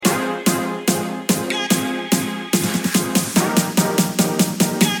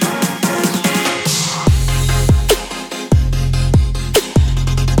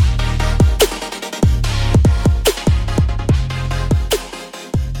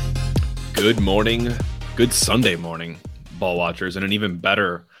Good morning, good Sunday morning, ball watchers, and an even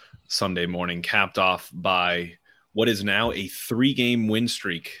better Sunday morning capped off by what is now a 3-game win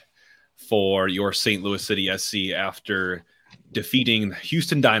streak for your St. Louis City SC after defeating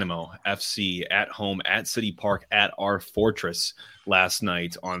Houston Dynamo FC at home at City Park at our Fortress last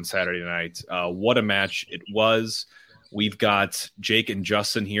night on Saturday night. What a match it was. We've got Jake and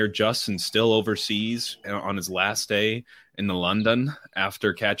Justin here. Justin still overseas on his last day in London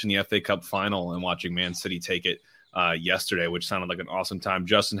after catching the FA Cup final and watching Man City take it yesterday, which sounded like an awesome time.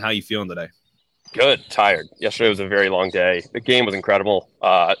 Justin, how are you feeling today? Good. Tired. Yesterday was a very long day. The game was incredible.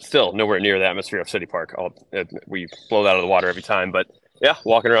 Still nowhere near the atmosphere of City Park. We blow that out of the water every time. But, yeah,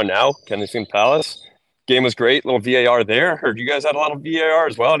 walking around now, Kensington Palace. Game was great. Little VAR there. Heard you guys had a lot of VAR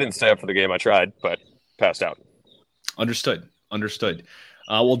as well. I didn't stay up for the game. I tried, but passed out. Understood.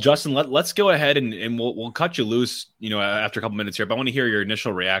 Well, Justin, let's go ahead and we'll cut you loose, after a couple minutes here. But I want to hear your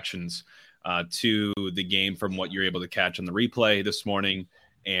initial reactions to the game from what you're able to catch on the replay this morning,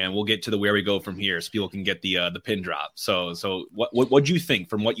 and we'll get to the where we go from here, so people can get the pin drop. So what do you think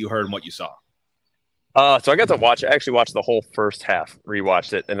from what you heard and what you saw? So I got to watch. I actually watched the whole first half,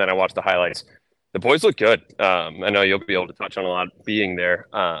 rewatched it, and then I watched the highlights. The boys look good. I know you'll be able to touch on a lot being there.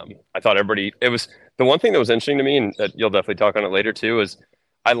 I thought everybody. It was the one thing that was interesting to me, and that you'll definitely talk on it later too, is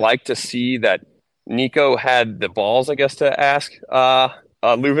I like to see that Nico had the balls, I guess, to ask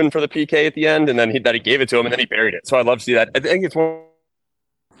Leuven for the PK at the end, and then he gave it to him, and then he buried it. So I love to see that. I think it's one.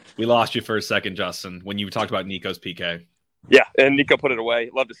 We lost you for a second, Justin, when you talked about Nico's PK. Yeah, and Nico put it away.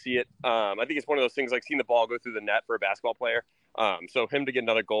 Love to see it. I think it's one of those things like seeing the ball go through the net for a basketball player. So him to get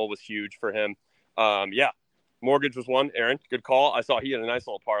another goal was huge for him. Mortgage was one. Aaron, good call. I saw he had a nice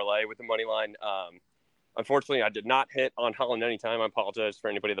little parlay with the money line. Unfortunately, I did not hit on Holland anytime. I apologize for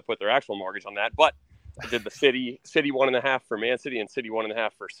anybody that put their actual mortgage on that. But I did the City 1.5 for Man City and City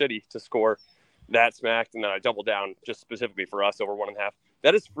 1.5 for City to score that smacked. And then I doubled down just specifically for us over 1.5.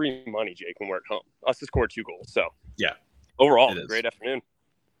 That is free money, Jake, when we're at home. Us to score 2 goals. So, yeah, overall, great afternoon.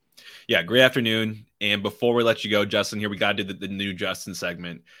 Yeah, great afternoon. And before we let you go, Justin, here we got to do the new Justin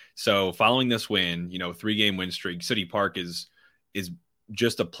segment. So following this win, 3-game win streak, City Park is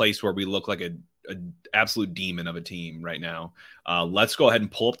just a place where we look like an absolute demon of a team right now. Let's go ahead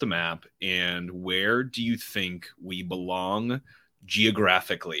and pull up the map. And where do you think we belong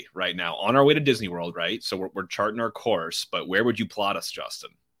geographically right now? On our way to Disney World, right? So we're charting our course, but where would you plot us,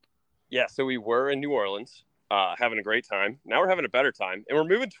 Justin? Yeah, so we were in New Orleans, having a great time. Now we're having a better time, and we're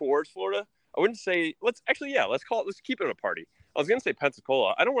moving towards Florida. I wouldn't say let's keep it a party. I was gonna say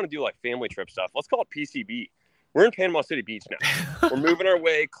Pensacola. I don't want to do like family trip stuff. Let's call it PCB. We're in Panama City Beach now. We're moving our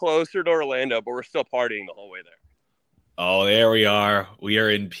way closer to Orlando, but we're still partying the whole way there. Oh, there we are. We are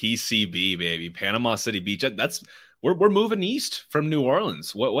in PCB, baby. Panama City Beach. We're moving east from New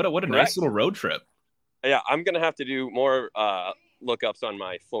Orleans. What a nice little road trip. Yeah, I'm gonna have to do more lookups on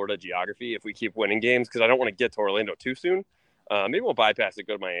my Florida geography if we keep winning games, because I don't want to get to Orlando too soon. Maybe we'll bypass it,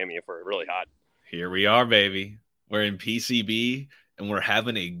 go to Miami if we're really hot. Here we are, baby. We're in PCB, and we're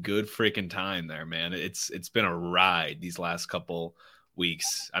having a good freaking time there, man. It's been a ride these last couple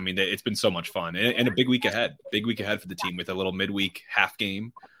weeks. I mean, it's been so much fun, and a big week ahead. Big week ahead for the team with a little midweek half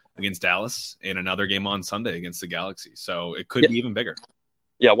game against Dallas and another game on Sunday against the Galaxy. So it could be even bigger.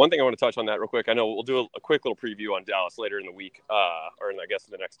 Yeah, one thing I want to touch on that real quick. I know we'll do a quick little preview on Dallas later in the week, or in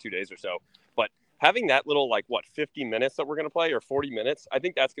the next 2 days or so. But having that little 50 minutes that we're going to play, or 40 minutes, I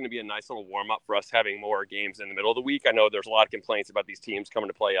think that's going to be a nice little warm up for us having more games in the middle of the week. I know there's a lot of complaints about these teams coming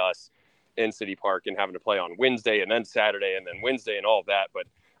to play us in City Park and having to play on Wednesday and then Saturday and then Wednesday and all of that. But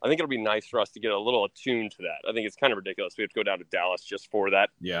I think it'll be nice for us to get a little attuned to that. I think it's kind of ridiculous. We have to go down to Dallas just for that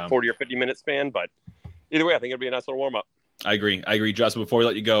 40 or 50 minute span. But either way, I think it'll be a nice little warm up. I agree. Justin, before we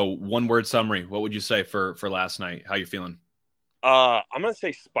let you go, one word summary. What would you say for last night? How you feeling? I'm going to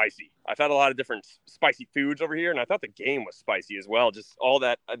say spicy. I've had a lot of different spicy foods over here, and I thought the game was spicy as well. Just all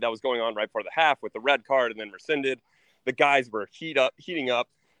that was going on right before the half with the red card and then rescinded. The guys were heating up.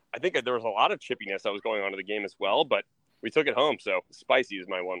 I think there was a lot of chippiness that was going on in the game as well, but we took it home. So spicy is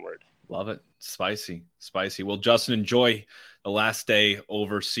my one word. Love it. Spicy. Well, Justin, enjoy the last day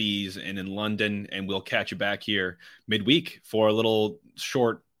overseas and in London, and we'll catch you back here midweek for a little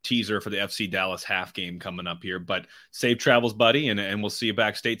short teaser for the FC Dallas half game coming up here. But safe travels, buddy, and we'll see you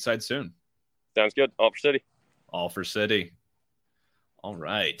back stateside soon. Sounds good. All for City. All for City. All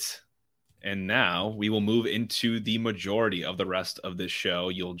right. And now we will move into the majority of the rest of this show.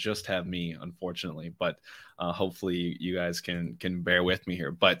 You'll just have me, unfortunately, but hopefully you guys can bear with me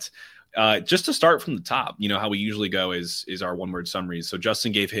here. But just to start from the top, how we usually go is our one-word summaries. So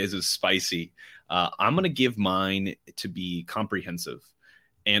Justin gave his as spicy. I'm going to give mine to be comprehensive.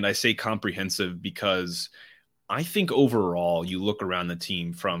 And I say comprehensive because I think overall, you look around the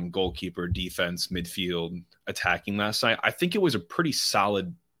team from goalkeeper, defense, midfield, attacking last night. I think it was a pretty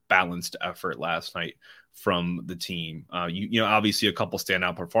solid, balanced effort last night from the team. Obviously a couple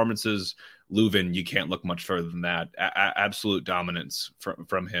standout performances. Leuven, you can't look much further than that. Absolute dominance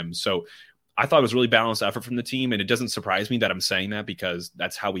from him. So I thought it was really balanced effort from the team, and it doesn't surprise me that I'm saying that because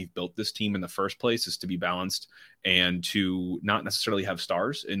that's how we've built this team in the first place, is to be balanced and to not necessarily have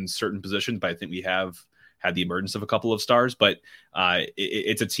stars in certain positions, but I think we have had the emergence of a couple of stars, but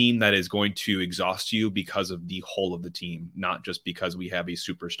it's a team that is going to exhaust you because of the whole of the team, not just because we have a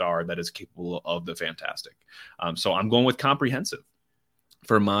superstar that is capable of the fantastic. So I'm going with comprehensive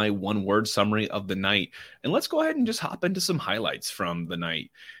for my one-word summary of the night. And let's go ahead and just hop into some highlights from the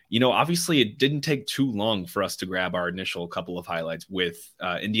night. Obviously it didn't take too long for us to grab our initial couple of highlights with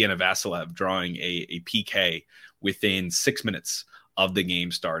Indiana Vassilev drawing a PK within 6 minutes of the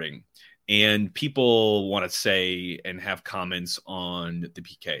game starting. And people want to say and have comments on the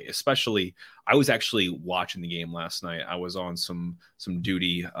PK, especially I was actually watching the game last night. I was on some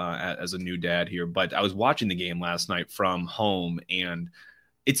duty as a new dad here, but I was watching the game last night from home, and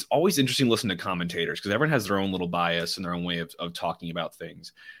it's always interesting to listen to commentators because everyone has their own little bias and their own way of talking about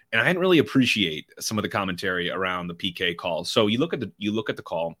things. And I didn't really appreciate some of the commentary around the PK calls. So you look at the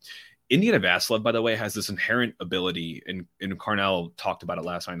call. Indiana Vassilev, by the way, has this inherent ability, and Carnell talked about it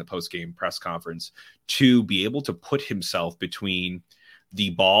last night in the post-game press conference, to be able to put himself between the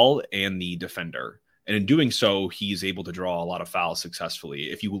ball and the defender. And in doing so, he's able to draw a lot of fouls successfully.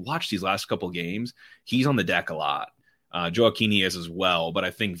 If you watch these last couple of games, he's on the deck a lot. Joaquini is as well, but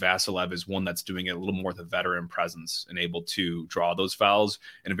I think Vassilev is one that's doing it a little more with a veteran presence and able to draw those fouls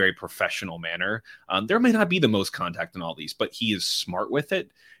in a very professional manner. There may not be the most contact in all these, but he is smart with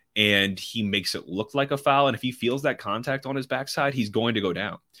it, and he makes it look like a foul. And if he feels that contact on his backside, he's going to go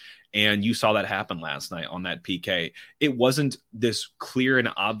down. And you saw that happen last night on that PK. It wasn't this clear and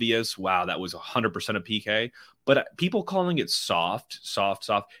obvious, wow, that was 100% a PK. But people calling it soft.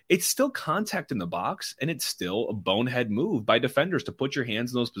 It's still contact in the box, and it's still a bonehead move by defenders to put your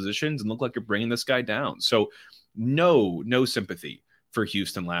hands in those positions and look like you're bringing this guy down. So no sympathy for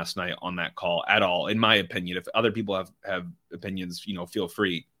Houston last night on that call at all, in my opinion. If other people have opinions, feel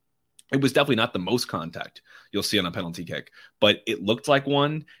free. It was definitely not the most contact you'll see on a penalty kick, but it looked like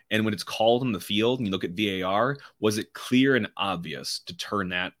one. And when it's called in the field and you look at VAR, was it clear and obvious to turn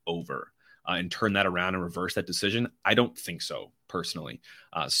that over and turn that around and reverse that decision? I don't think so, personally.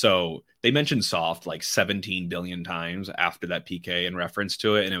 So they mentioned soft like 17 billion times after that PK in reference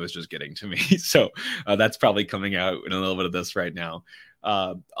to it, and it was just getting to me. So that's probably coming out in a little bit of this right now.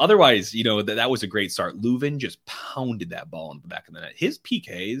 Otherwise, that was a great start. Leuven just pounded that ball in the back of the net. His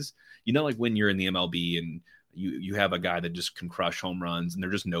PKs, like when you're in the MLB and you have a guy that just can crush home runs and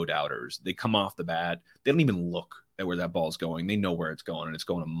they're just no doubters. They come off the bat. They don't even look at where that ball's going. They know where it's going, and it's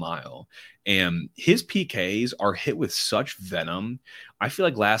going a mile. And his PKs are hit with such venom. I feel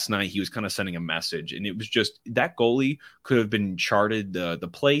like last night he was kind of sending a message, and it was just that goalie could have been charted the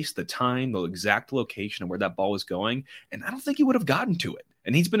place, the time, the exact location of where that ball was going, and I don't think he would have gotten to it.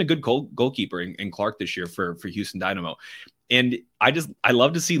 And he's been a good goalkeeper in Clark this year for Houston Dynamo. And I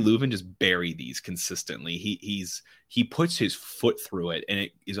love to see Leuven just bury these consistently. He puts his foot through it, and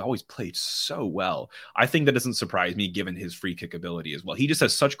it is always played so well. I think that doesn't surprise me given his free kick ability as well. He just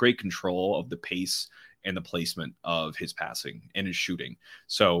has such great control of the pace and the placement of his passing and his shooting.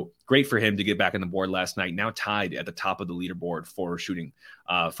 So great for him to get back on the board last night, now tied at the top of the leaderboard for shooting,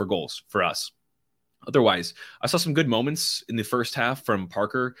 for goals for us. Otherwise, I saw some good moments in the first half from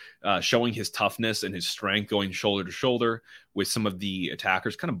Parker, showing his toughness and his strength, going shoulder to shoulder with some of the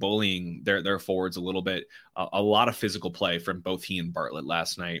attackers, kind of bullying their forwards a little bit. A lot of physical play from both he and Bartlett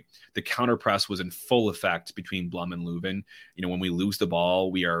last night. The counter press was in full effect between Blum and Leuven. When we lose the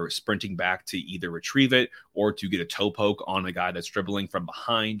ball, we are sprinting back to either retrieve it or to get a toe poke on a guy that's dribbling from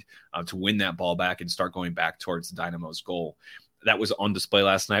behind to win that ball back and start going back towards the Dynamo's goal. That was on display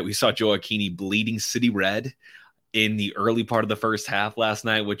last night. We saw Joaquini bleeding city red in the early part of the first half last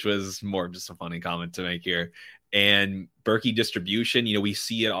night, which was more just a funny comment to make here. And Berkey distribution, we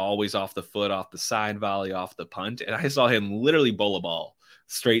see it always off the foot, off the side volley, off the punt. And I saw him literally bowl a ball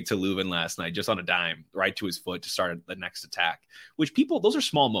straight to Leuven last night, just on a dime, right to his foot to start the next attack, which those are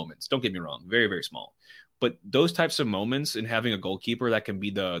small moments. Don't get me wrong. Very, very small. But those types of moments and having a goalkeeper that can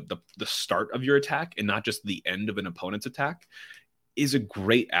be the start of your attack and not just the end of an opponent's attack is a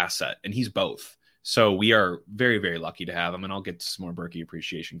great asset. And he's both. So we are very, very lucky to have him. And I'll get to some more Berkey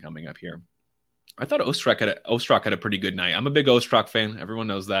appreciation coming up here. I thought Ostrak had a pretty good night. I'm a big Ostrak fan. Everyone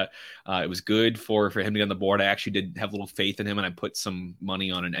knows that. It was good for him to get on the board. I actually did have a little faith in him, and I put some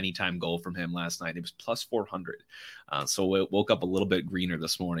money on an anytime goal from him last night. It was plus 400. So it woke up a little bit greener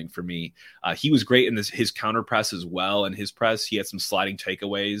this morning for me. He was great in his counter press as well. And his press, he had some sliding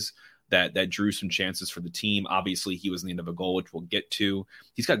takeaways that drew some chances for the team. Obviously, he was in the end of a goal, which we'll get to.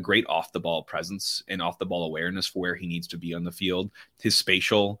 He's got great off-the-ball presence and off-the-ball awareness for where he needs to be on the field. His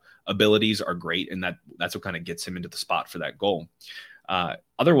spatial abilities are great, and that's what kind of gets him into the spot for that goal.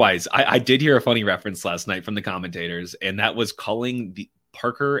 Otherwise, I did hear a funny reference last night from the commentators, and that was calling the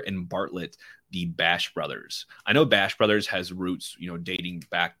Parker and Bartlett the Bash Brothers. I know Bash Brothers has roots, dating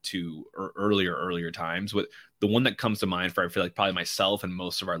back to earlier times. But the one that comes to mind for, I feel like probably myself and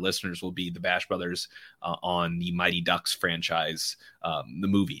most of our listeners, will be the Bash Brothers on the Mighty Ducks franchise, the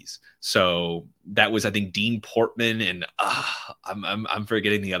movies. So that was, I think, Dean Portman, and I'm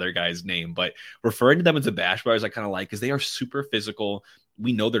forgetting the other guy's name, but referring to them as the Bash Brothers, I kind of like, because they are super physical.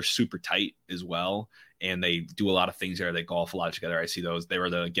 We know they're super tight as well, and they do a lot of things there. They golf a lot together. I see those. They were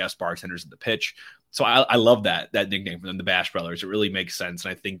the guest bartenders at the pitch. So I love that nickname for them, the Bash Brothers. It really makes sense.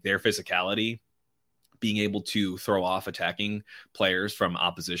 And I think their physicality, being able to throw off attacking players from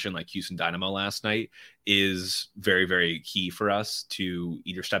opposition like Houston Dynamo last night, is very, very key for us to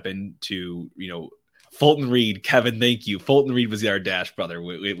either step into, Fulton Reed, Kevin, thank you. Fulton Reed was our Dash brother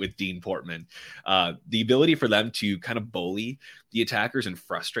with Dean Portman. The ability for them to kind of bully the attackers and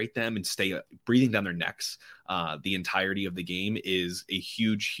frustrate them and stay breathing down their necks the entirety of the game is a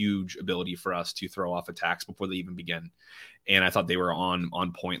huge, huge ability for us to throw off attacks before they even begin. And I thought they were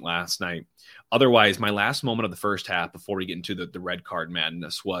on point last night. Otherwise, my last moment of the first half before we get into the red card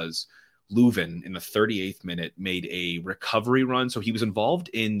madness was Leuven in the 38th minute made a recovery run. So he was involved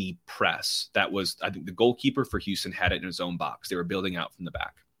in the press. That was, I think, the goalkeeper for Houston had it in his own box. They were building out from the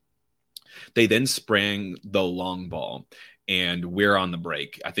back. They then sprang the long ball, and we're on the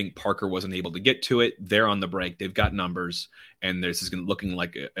break. I think Parker wasn't able to get to it. They're on the break. They've got numbers, and this is looking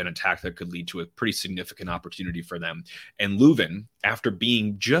like an attack that could lead to a pretty significant opportunity for them. And Leuven, after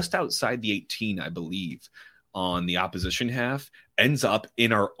being just outside the 18, I believe, on the opposition half, ends up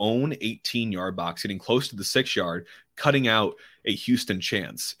in our own 18-yard box, getting close to the 6-yard, cutting out a Houston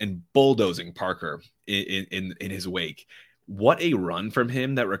chance and bulldozing Parker in his wake. What a run from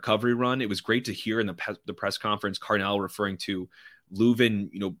him, that recovery run. It was great to hear in the press conference, Carnell referring to Leuven,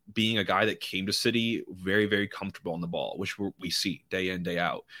 being a guy that came to City very, very comfortable on the ball, which we see day in, day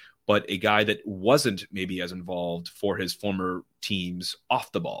out. But a guy that wasn't maybe as involved for his former teams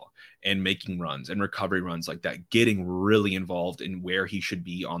off the ball and making runs and recovery runs like that, getting really involved in where he should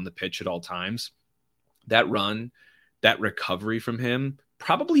be on the pitch at all times. That run, that recovery from him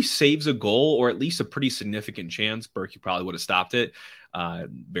probably saves a goal, or at least a pretty significant chance. Berkey probably would have stopped it.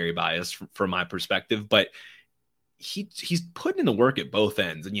 Very biased from my perspective, but he's putting in the work at both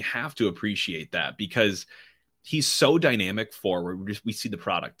ends, and you have to appreciate that, because he's so dynamic forward. We see the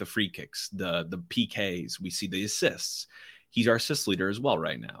product, the free kicks, the PKs, we see the assists. He's our assist leader as well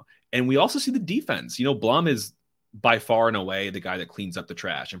right now. And we also see the defense. Blum is by far and away the guy that cleans up the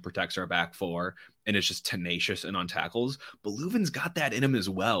trash and protects our back four and is just tenacious and on tackles. But Leuven's got that in him as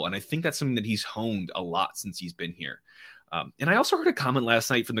well. And I think that's something that he's honed a lot since he's been here. And I also heard a comment last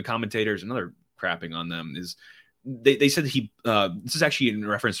night from the commentators, another crapping on them, is they said this is actually in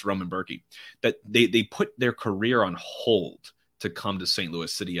reference to Roman Berkey, that they put their career on hold to come to St.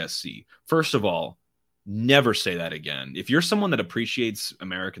 Louis City SC. First of all, never say that again. If you're someone that appreciates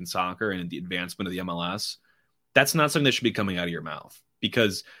American soccer and the advancement of the MLS, that's not something that should be coming out of your mouth,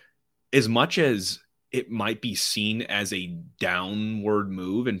 because as much as it might be seen as a downward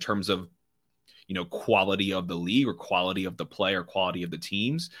move in terms of, quality of the league or quality of the play or quality of the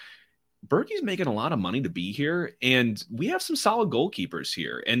teams, Berkey's making a lot of money to be here, and we have some solid goalkeepers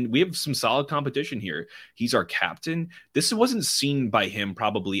here, and we have some solid competition here. He's our captain. This wasn't seen by him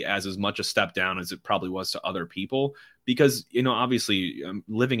probably as much a step down as it probably was to other people, because, obviously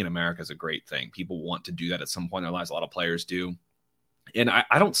living in America is a great thing. People want to do that at some point in their lives. A lot of players do. And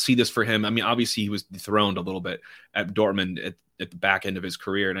I don't see this for him. I mean, obviously he was dethroned a little bit at Dortmund at the back end of his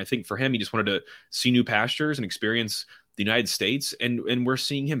career. And I think for him, he just wanted to see new pastures and experience the United States. And we're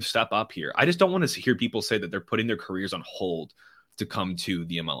seeing him step up here. I just don't want to hear people say that they're putting their careers on hold to come to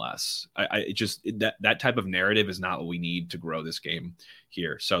the MLS. That type of narrative is not what we need to grow this game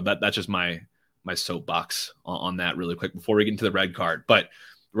here. So that's just my soapbox on that really quick before we get into the red card. But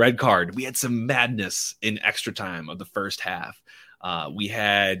red card, we had some madness in extra time of the first half. We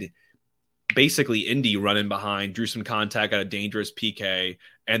had basically Indy running behind, drew some contact, got a dangerous PK,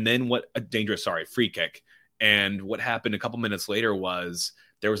 and then free kick. And what happened a couple minutes later was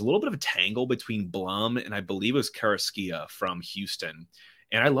there was a little bit of a tangle between Blum and I believe it was Karaskia from Houston.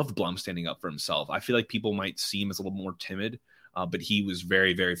 And I loved Blum standing up for himself. I feel like people might see him as a little more timid, but he was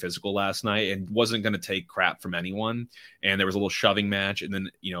very, very physical last night and wasn't going to take crap from anyone. And there was a little shoving match. And then,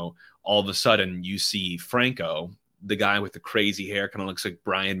 all of a sudden you see Franco, the guy with the crazy hair, kind of looks like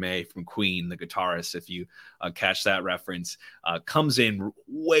Brian May from Queen, the guitarist, if you catch that reference, comes in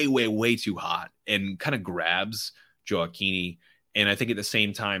way, way, way too hot and kind of grabs Gioacchini. And I think at the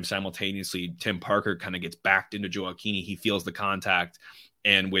same time, simultaneously, Tim Parker kind of gets backed into Gioacchini. He feels the contact.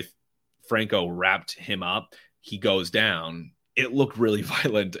 And with Franco wrapped him up, he goes down. It looked really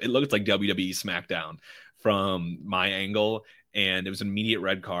violent. It looked like WWE SmackDown from my angle. And it was an immediate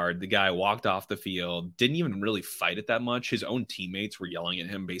red card. The guy walked off the field, didn't even really fight it that much. His own teammates were yelling at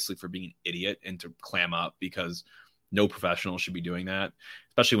him basically for being an idiot and to clam up because no professional should be doing that,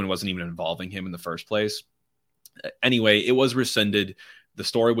 especially when it wasn't even involving him in the first place. Anyway, it was rescinded. The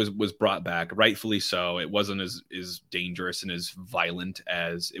story was brought back, rightfully so. It wasn't as dangerous and as violent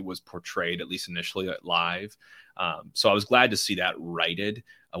as it was portrayed, at least initially live. So I was glad to see that righted.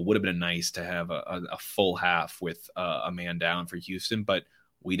 Would have been nice to have a full half with a man down for Houston, but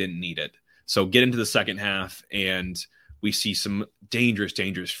we didn't need it. So get into the second half, and we see some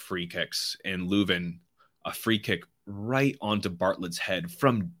dangerous free kicks. And Leuven, a free kick right onto Bartlett's head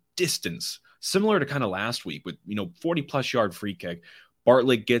from distance, similar to kind of last week with 40-plus yard free kick.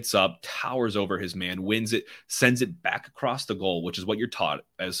 Bartlett gets up, towers over his man, wins it, sends it back across the goal, which is what you're taught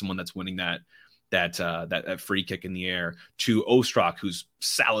as someone that's winning that free kick in the air, to Ostrak, who's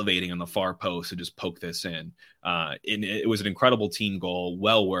salivating on the far post to just poke this in. And it was an incredible team goal,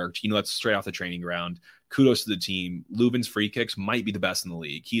 well worked. That's straight off the training ground. Kudos to the team. Leuven's free kicks might be the best in the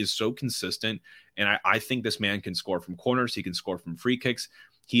league. He is so consistent, and I think this man can score from corners. He can score from free kicks.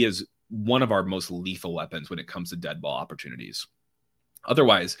 He is one of our most lethal weapons when it comes to dead ball opportunities.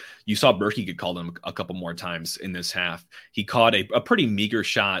 Otherwise, you saw Berkey get called him a couple more times in this half. He caught a pretty meager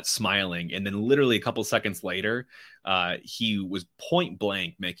shot smiling, and then literally a couple seconds later, he was point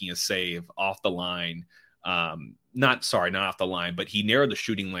blank making a save off the line. Not off the line, but he narrowed the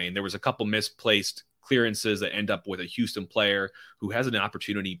shooting lane. There was a couple misplaced clearances that end up with a Houston player who has an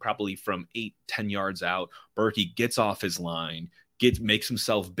opportunity probably from 8-10 yards out. Berkey gets off his line, makes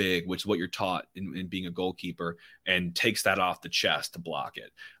himself big, which is what you're taught in being a goalkeeper, and takes that off the chest to block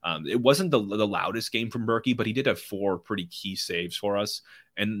it. It wasn't the loudest game from Berkey, but he did have 4 pretty key saves for us,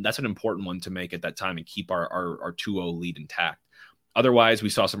 and that's an important one to make at that time and keep our 2-0 lead intact. Otherwise, we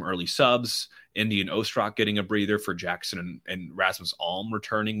saw some early subs, Indy and Ostrak getting a breather for Jackson and Rasmus Alm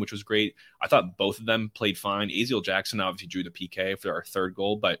returning, which was great. I thought both of them played fine. Aziel Jackson obviously drew the PK for our third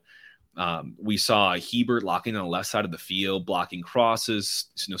goal, but we saw Hebert locking on the left side of the field, blocking crosses,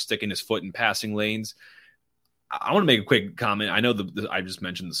 sticking his foot in passing lanes. I want to make a quick comment. I know I just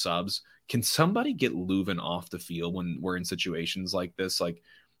mentioned the subs. Can somebody get Leuven off the field when we're in situations like this? Like,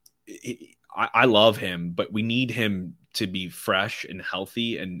 I love him, but we need him to be fresh and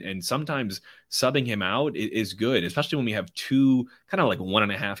healthy. And sometimes subbing him out is good, especially when we have 2 kind of like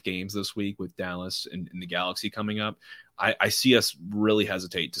 1.5 games this week with Dallas and the Galaxy coming up. I see us really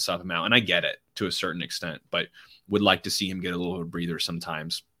hesitate to sub him out, and I get it to a certain extent, but would like to see him get a little breather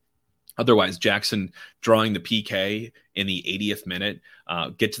sometimes. Otherwise, Jackson drawing the PK in the 80th minute,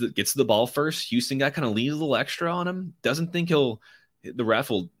 gets to the ball first. Houston guy kind of leaves a little extra on him. Doesn't think the ref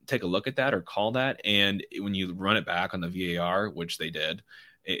will take a look at that or call that. And when you run it back on the VAR, which they did,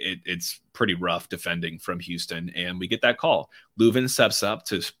 it's pretty rough defending from Houston, and we get that call. Leuven steps up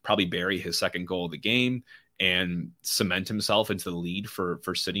to probably bury his second goal of the game and cement himself into the lead for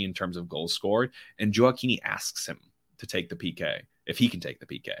City in terms of goals scored. And Gioacchini asks him to take the PK, if he can take the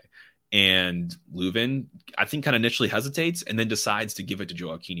PK. And Leuven, I think, kind of initially hesitates and then decides to give it to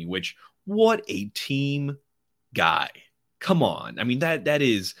Gioacchini, which, what a team guy. Come on. I mean, that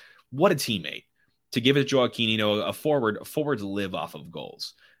is, what a teammate. To give it to Gioacchini, forwards live off of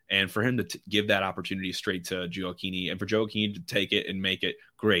goals. And for him to give that opportunity straight to Gioacchini, and for Gioacchini to take it and make it,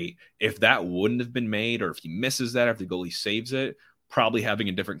 great. If that wouldn't have been made, or if he misses that, or if the goalie saves it, probably having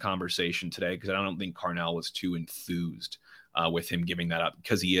a different conversation today, because I don't think Carnell was too enthused with him giving that up,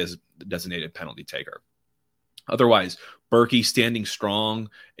 because he is the designated penalty taker. Otherwise, Berkey standing strong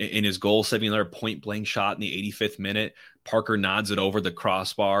in his goal, saving another point-blank shot in the 85th minute. Parker nods it over the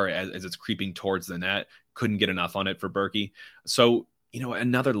crossbar as it's creeping towards the net. Couldn't get enough on it for Berkey. So,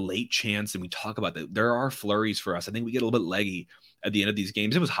 another late chance, and we talk about that. There are flurries for us. I think we get a little bit leggy at the end of these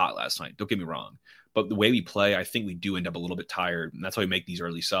games. It was hot last night, don't get me wrong. But the way we play, I think we do end up a little bit tired. And that's why we make these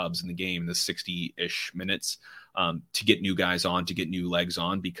early subs in the game, the 60-ish minutes, to get new guys on, to get new legs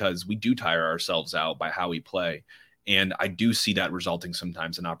on, because we do tire ourselves out by how we play. And I do see that resulting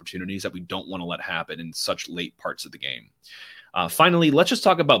sometimes in opportunities that we don't want to let happen in such late parts of the game. Finally, let's just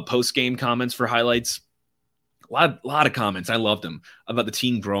talk about post-game comments for highlights. A lot of comments. I loved them about the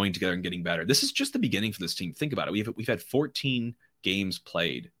team growing together and getting better. This is just the beginning for this team. Think about it. We've had 14 games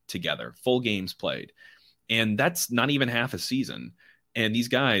played together, full games played. And that's not even half a season. And these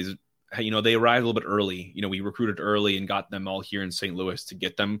guys, they arrived a little bit early. We recruited early and got them all here in St. Louis to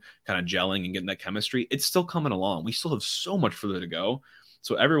get them kind of gelling and getting that chemistry. It's still coming along. We still have so much further to go.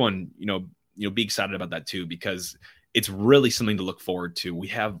 So everyone, be excited about that too, because it's really something to look forward to. We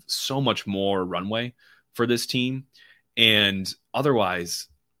have so much more runway for this team. And otherwise,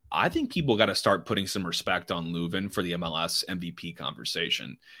 I think people got to start putting some respect on Leuven for the MLS MVP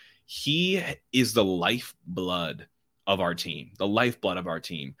conversation. He is the lifeblood of our team,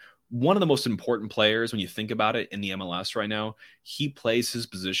 One of the most important players when you think about it in the MLS right now. He plays his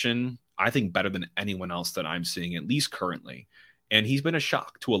position, I think, better than anyone else that I'm seeing, at least currently. And he's been a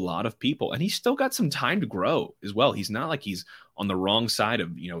shock to a lot of people. And he's still got some time to grow as well. He's not like he's on the wrong side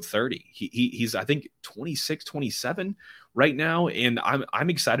of 30. He's I think 26, 27 right now. And I'm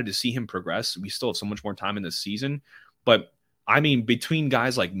excited to see him progress. We still have so much more time in this season. But I mean, between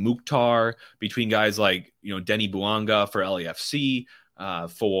guys like Mukhtar, between guys like Denny Buanga for LAFC,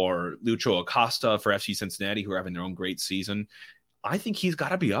 for Lucho Acosta for FC Cincinnati, who are having their own great season, I think he's got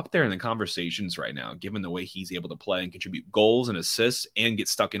to be up there in the conversations right now, given the way he's able to play and contribute goals and assists and get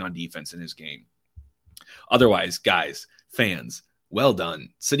stuck in on defense in his game. Otherwise, guys, fans, well done.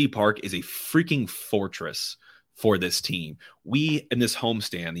 City Park is a freaking fortress for this team. We, in this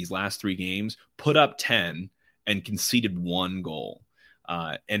homestand, these last 3 games, put up 10 and conceded 1 goal,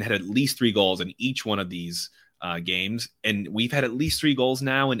 and had at least 3 goals in each one of these games. And we've had at least 3 goals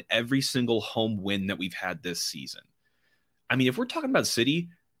now in every single home win that we've had this season. I mean, if we're talking about City,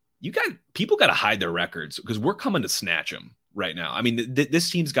 people got to hide their records because we're coming to snatch them right now. I mean, this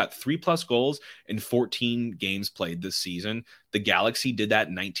team's got 3+ goals in 14 games played this season. The Galaxy did that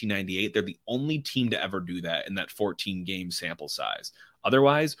in 1998. They're the only team to ever do that in that 14-game sample size.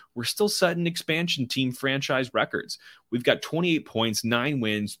 Otherwise, we're still setting expansion team franchise records. We've got 28 points, 9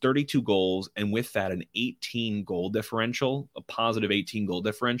 wins, 32 goals, and with that, an 18-goal differential, a positive 18-goal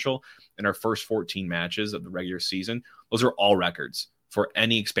differential in our first 14 matches of the regular season. Those are all records for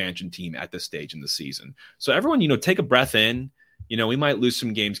any expansion team at this stage in the season. So everyone, take a breath in. We might lose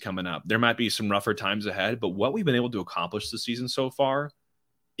some games coming up. There might be some rougher times ahead, but what we've been able to accomplish this season so far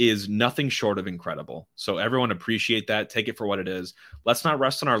is nothing short of incredible. So everyone appreciate that. Take it for what it is. Let's not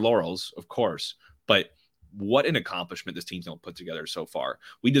rest on our laurels, of course, but what an accomplishment this team's put together so far.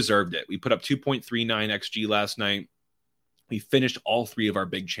 We deserved it. We put up 2.39 XG last night. We finished all 3 of our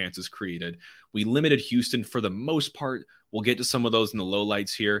big chances created. We limited Houston for the most part. We'll get to some of those in the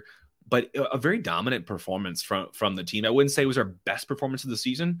lowlights here, but a very dominant performance from the team. I wouldn't say it was our best performance of the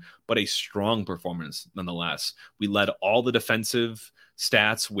season, but a strong performance nonetheless. We led all the defensive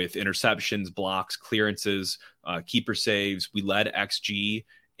stats with interceptions, blocks, clearances, keeper saves. We led XG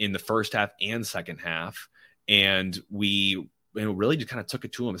in the first half and second half, and we really just kind of took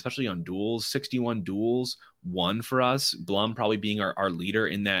it to them, especially on duels. 61 duels, 1 for us. Blum probably being our leader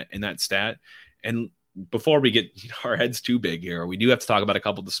in that stat. And before we get our heads too big here, we do have to talk about a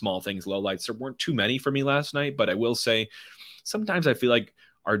couple of the small things, lowlights. There weren't too many for me last night, but I will say sometimes I feel like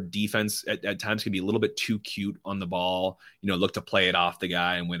our defense at times can be a little bit too cute on the ball, look to play it off the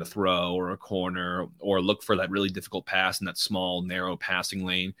guy and win a throw or a corner, or look for that really difficult pass in that small, narrow passing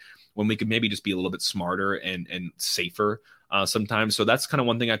lane when we could maybe just be a little bit smarter and safer sometimes. So that's kind of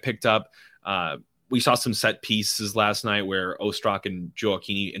one thing I picked up. We saw some set pieces last night where Ostrak and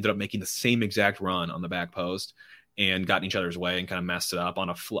Joaquini ended up making the same exact run on the back post and got in each other's way and kind of messed it up on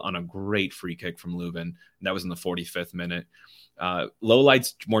a great free kick from Leuven. And that was in the 45th minute.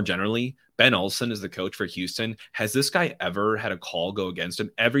 Lowlights more generally, Ben Olsen is the coach for Houston. Has this guy ever had a call go against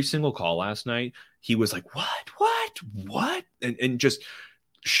him? Every single call last night, he was like, what? And just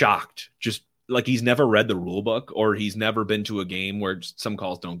shocked, just like he's never read the rule book or he's never been to a game where some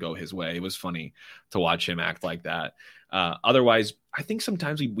calls don't go his way. It was funny to watch him act like that. Otherwise, I think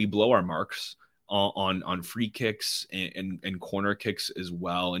sometimes we blow our marks on free kicks and corner kicks as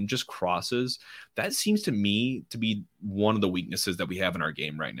well, and just crosses. That seems to me to be one of the weaknesses that we have in our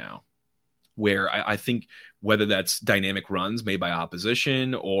game right now, where I think whether that's dynamic runs made by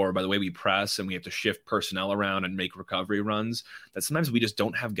opposition or by the way we press and we have to shift personnel around and make recovery runs, that sometimes we just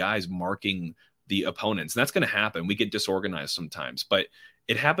don't have guys marking the opponents. And that's going to happen. We get disorganized sometimes, but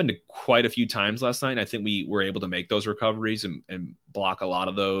it happened quite a few times last night. I think we were able to make those recoveries and block a lot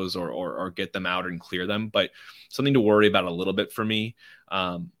of those or get them out and clear them, but something to worry about a little bit for me.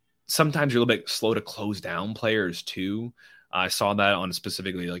 sometimes you're a little bit slow to close down players too. I saw that on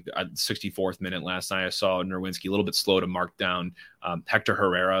specifically like the 64th minute last night. I saw Nerwinski a little bit slow to mark down Hector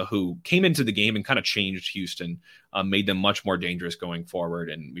Herrera, who came into the game and kind of changed Houston, made them much more dangerous going forward.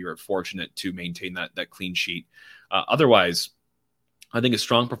 And we were fortunate to maintain that clean sheet. Otherwise, I think a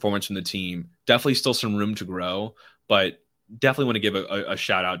strong performance from the team. Definitely still some room to grow, but definitely want to give a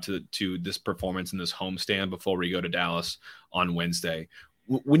shout out to this performance in this homestand before we go to Dallas on Wednesday.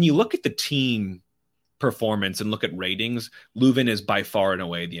 When you look at the team performance and look at ratings, Leuven is by far and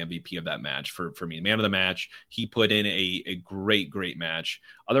away the MVP of that match for me. Man of the match. He put in a great match.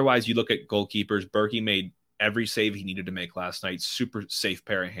 Otherwise, you look at goalkeepers. Berkey made every save he needed to make last night. Super safe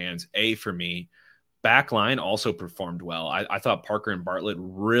pair of hands. A for me. Backline also performed well. I thought Parker and Bartlett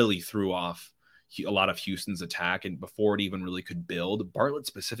really threw off a lot of Houston's attack, and before it even really could build, Bartlett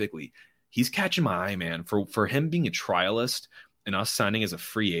specifically, he's catching my eye, man. For him being a trialist and us signing as a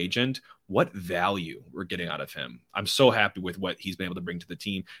free agent, what value we're getting out of him. I'm so happy with what he's been able to bring to the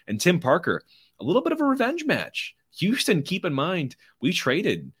team. And Tim Parker, a little bit of a revenge match. Houston, keep in mind, we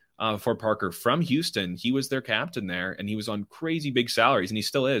traded for Parker from Houston. He was their captain there, and he was on crazy big salaries, and he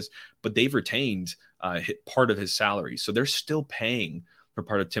still is, but they've retained part of his salary. So they're still paying for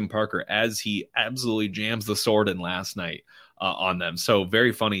part of Tim Parker as he absolutely jams the sword in last night on them. So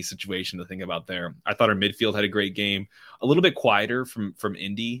very funny situation to think about there. I thought our midfield had a great game, a little bit quieter from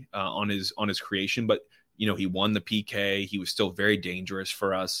Indy on his creation, but he won the PK. He was still very dangerous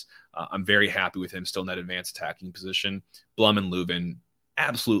for us. I'm very happy with him still in that advanced attacking position. Blum and Leuven,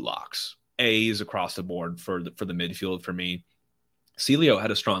 absolute locks. A's across the board for the midfield for me. Celio had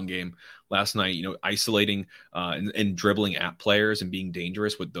a strong game last night, isolating and dribbling at players and being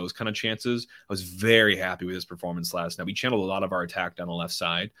dangerous with those kind of chances. I was very happy with his performance last night. We channeled a lot of our attack down the left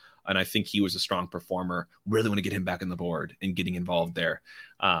side, and I think he was a strong performer. Really want to get him back on the board and getting involved there.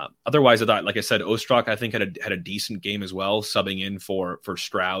 Otherwise, I thought, like I said, Ostrak, I think, had a decent game as well, subbing in for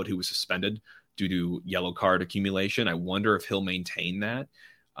Stroud, who was suspended due to yellow card accumulation. I wonder if he'll maintain that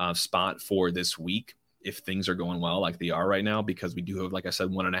spot for this week if things are going well like they are right now, because we do have, like I said,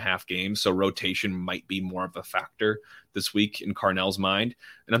 1.5 games. So rotation might be more of a factor this week in Carnell's mind.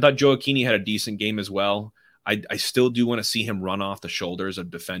 And I thought Gioacchini had a decent game as well. I still do want to see him run off the shoulders of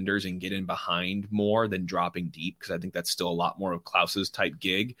defenders and get in behind more than dropping deep, because I think that's still a lot more of Klaus's type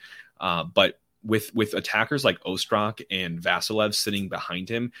gig. But with attackers like Ostrak and Vasilev sitting behind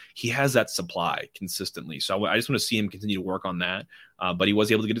him, he has that supply consistently. So I just want to see him continue to work on that. But he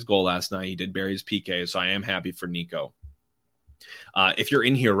was able to get his goal last night. He did bury his PK, so I am happy for Nico. If you're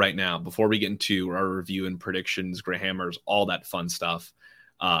in here right now, before we get into our review and predictions, Grahammers, all that fun stuff,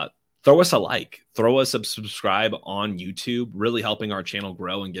 throw us a like, throw us a subscribe on YouTube, really helping our channel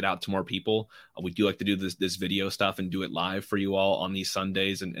grow and get out to more people. We do like to do this video stuff and do it live for you all on these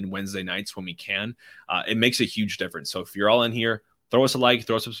Sundays and Wednesday nights when we can. It makes a huge difference. So if you're all in here, throw us a like,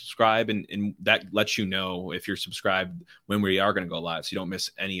 throw us a subscribe, and that lets you know if you're subscribed when we are going to go live, so you don't miss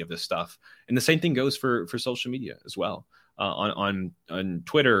any of this stuff. And the same thing goes for social media as well. On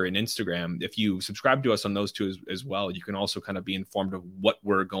Twitter and Instagram, if you subscribe to us on those two as well, you can also kind of be informed of what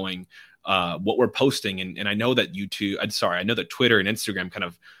we're posting. And I know that I know that Twitter and Instagram kind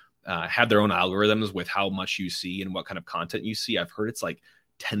of have their own algorithms with how much you see and what kind of content you see. I've heard it's like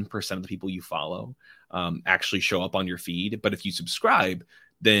 10% of the people you follow actually show up on your feed. But if you subscribe,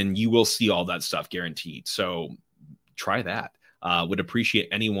 then you will see all that stuff guaranteed. So try that. Would appreciate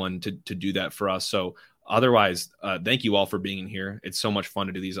anyone to do that for us. So otherwise, thank you all for being here. It's so much fun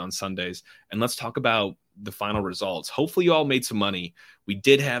to do these on Sundays. And let's talk about the final results. Hopefully you all made some money. We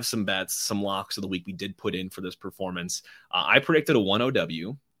did have some bets, some locks of the week we did put in for this performance. I predicted a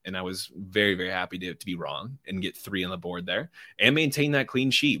 1-0W, and I was very, very happy to be wrong and get 3 on the board there and maintain that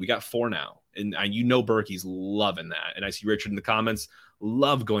clean sheet. We got 4 now. And Berkey's loving that. And I see Richard in the comments,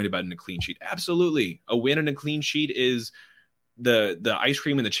 love going to bed in a clean sheet. Absolutely. A win and a clean sheet is the ice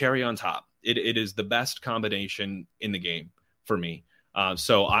cream and the cherry on top. It is the best combination in the game for me.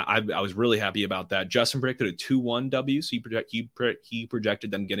 So I was really happy about that. Justin predicted a 2-1 W, so he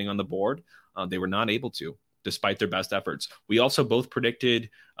projected them getting on the board. They were not able to, despite their best efforts. We also both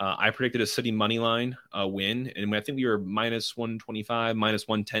predicted, I predicted a City money line win, and I think we were minus 125, minus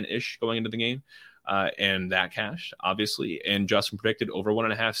 110-ish going into the game. And that cashed, obviously. And Justin predicted over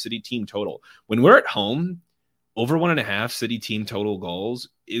 1.5 City team total. When we're at home, over 1.5 City team total goals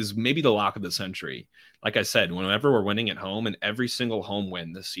is maybe the lock of the century. Like I said, whenever we're winning at home, and every single home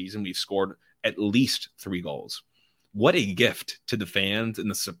win this season, we've scored at least 3 goals. What a gift to the fans and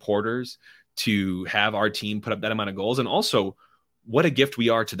the supporters to have our team put up that amount of goals. And also, what a gift we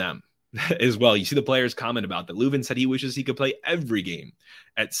are to them. as well. You see the players comment about that. Leuven said he wishes he could play every game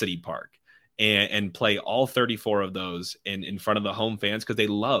at City Park and play all 34 of those in front of the home fans because they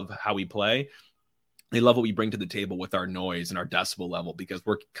love how we play. They love what we bring to the table with our noise and our decibel level because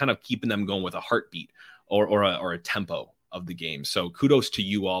we're kind of keeping them going with a heartbeat or a tempo of the game. So kudos to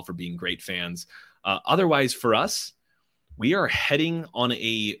you all for being great fans. Otherwise, for us, we are heading on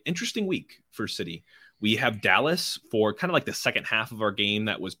a interesting week for City. We have Dallas for kind of like the second half of our game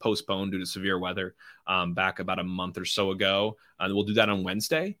that was postponed due to severe weather back about a month or so ago. We'll do that on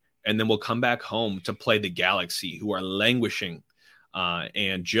Wednesday, and then we'll come back home to play the Galaxy, who are languishing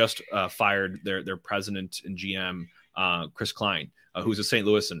and just fired their president and GM, Chris Klein, who's a St.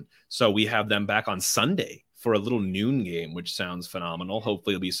 Louisan. So we have them back on Sunday for a little noon game, which sounds phenomenal.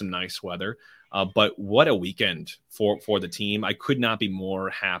 Hopefully it'll be some nice weather. But what a weekend for the team. I could not be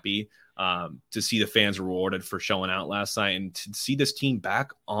more happy to see the fans rewarded for showing out last night and to see this team back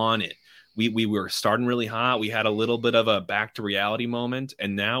on it. We were starting really hot. We had a little bit of a back to reality moment,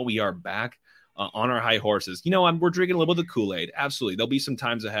 and now we are back on our high horses. We're drinking a little bit of Kool-Aid. Absolutely. There'll be some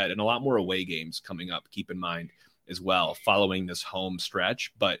times ahead and a lot more away games coming up, keep in mind as well, following this home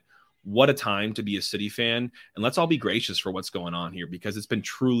stretch. But what a time to be a City fan. And let's all be gracious for what's going on here because it's been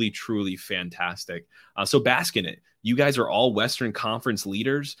truly, truly fantastic. So bask in it. You guys are all Western Conference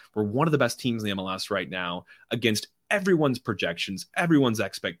leaders. We're one of the best teams in the MLS right now against everyone's projections, everyone's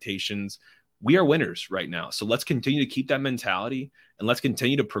expectations. We are winners right now. So let's continue to keep that mentality and let's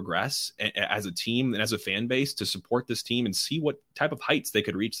continue to progress as a team and as a fan base to support this team and see what type of heights they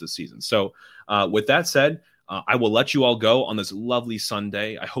could reach this season. So with that said, I will let you all go on this lovely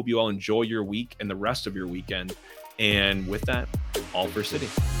Sunday. I hope you all enjoy your week and the rest of your weekend. And with that, all for City.